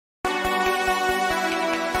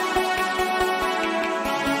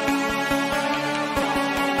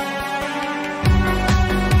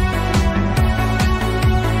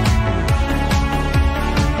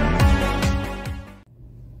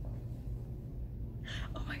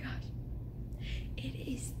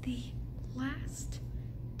is the last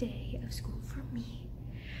day of school for me.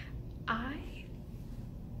 I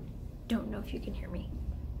don't know if you can hear me,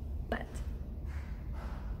 but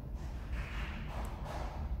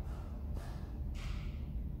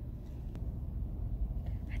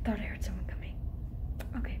I thought I heard someone coming.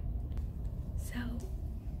 Okay, so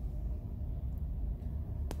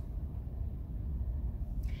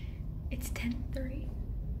it's 10:30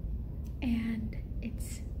 and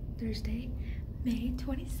it's Thursday, May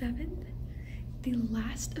 27th. The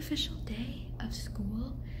last official day of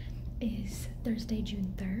school is Thursday,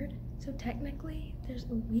 June 3rd. So technically there's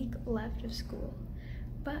a week left of school,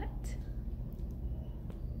 but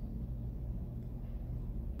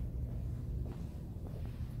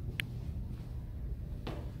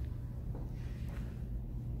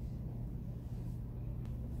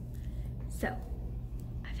so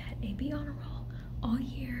I've had AB on a roll all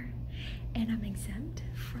year and I'm exempt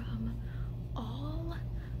from all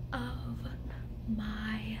of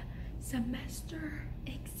my semester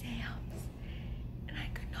exams, and I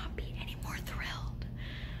could not be any more thrilled.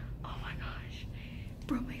 Oh my gosh,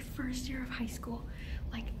 bro, my first year of high school,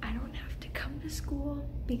 like I don't have to come to school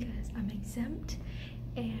because I'm exempt,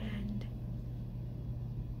 and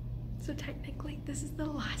so technically this is the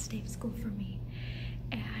last day of school for me,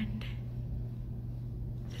 and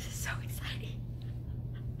this is so exciting.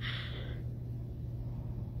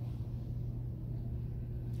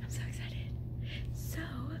 I'm so excited. So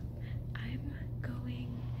I'm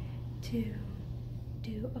going to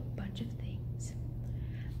do a bunch of things.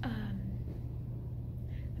 I'm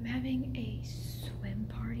having a swim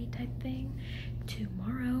party type thing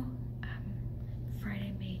tomorrow,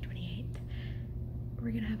 Friday, May 28th.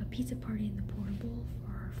 We're gonna have a pizza party in the portable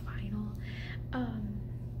for our final.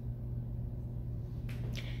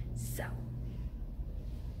 So,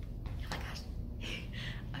 oh my gosh,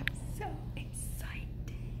 I'm so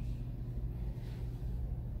excited.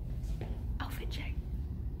 Outfit check.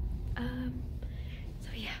 So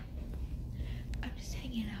yeah, I'm just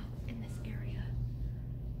hanging out in this area.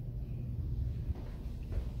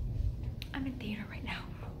 I'm in theater right now.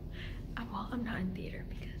 Well, I'm not in theater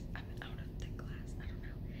because I'm out of the class. I don't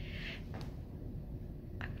know.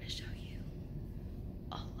 I'm gonna show you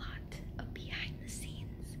a lot of behind the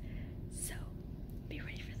scenes, so be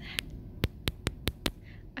ready for that.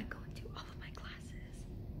 I go into all of my classes.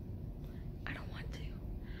 I don't want to,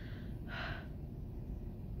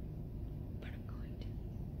 but I'm going to.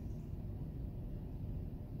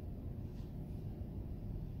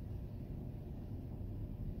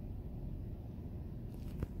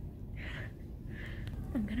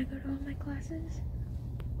 I'm gonna go to all my classes.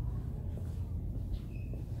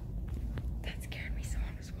 That scared me.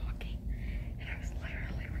 Someone was walking and I was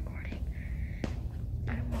literally recording.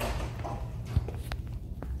 I don't want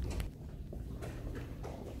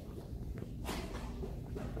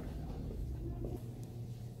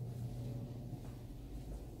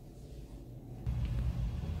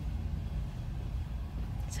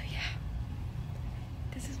So yeah,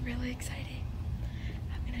 this is really exciting.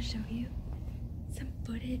 I'm gonna show you some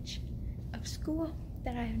footage of school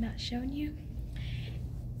that I have not shown you,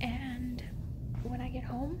 and when I get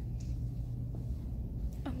home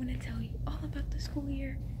I'm gonna tell you all about the school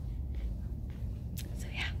year. So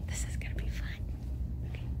yeah, this is gonna be fun.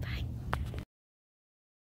 Okay, bye.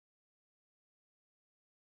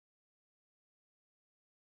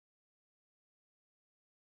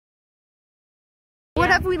 What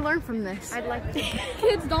have we learned from this? I'd like to.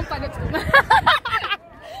 Kids don't fight at school.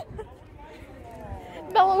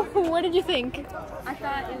 Bella, what did you think? I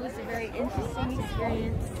thought it was a very interesting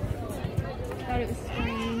experience. I thought it was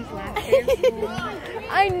strange last day of school.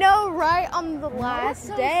 I know, right? On the last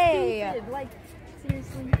so day. Stupid. Like,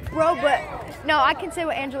 seriously. Bro, but no, I can say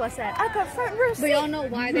what Angela said. I got front row seat. But y'all know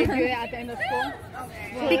why they do it at the end of school?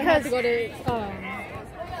 Well, Because they have to go to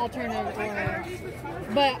alternative or,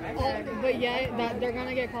 but yeah, that they're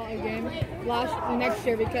gonna get called again next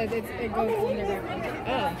year because it goes underground.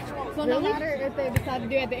 Oh, so no matter if they decide to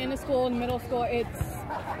do it at the end of school and middle school, it's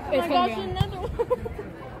gonna be on. Another one.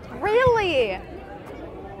 really?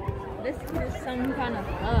 This is some kind of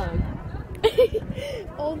bug.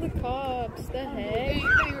 All the cops, the heck?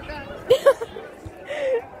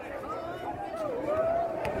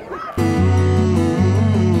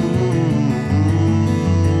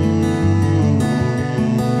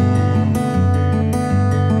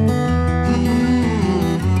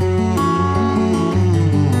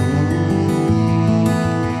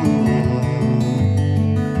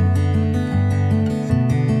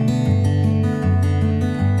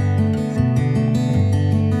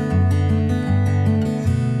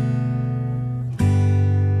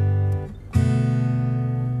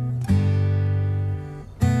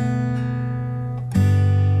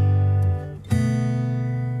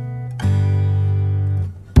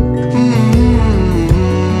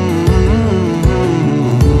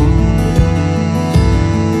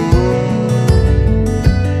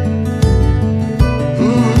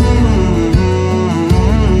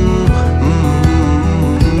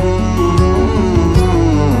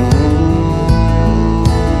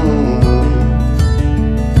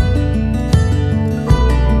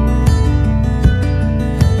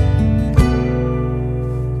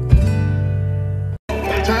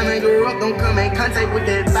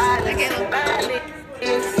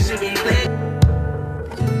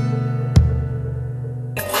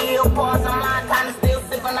 still pause on my kind of still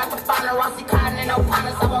sipping out the final Rossi cotton and no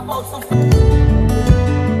partners. I want folks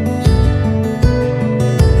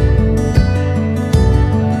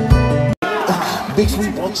Bitch,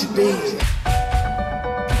 we want you big.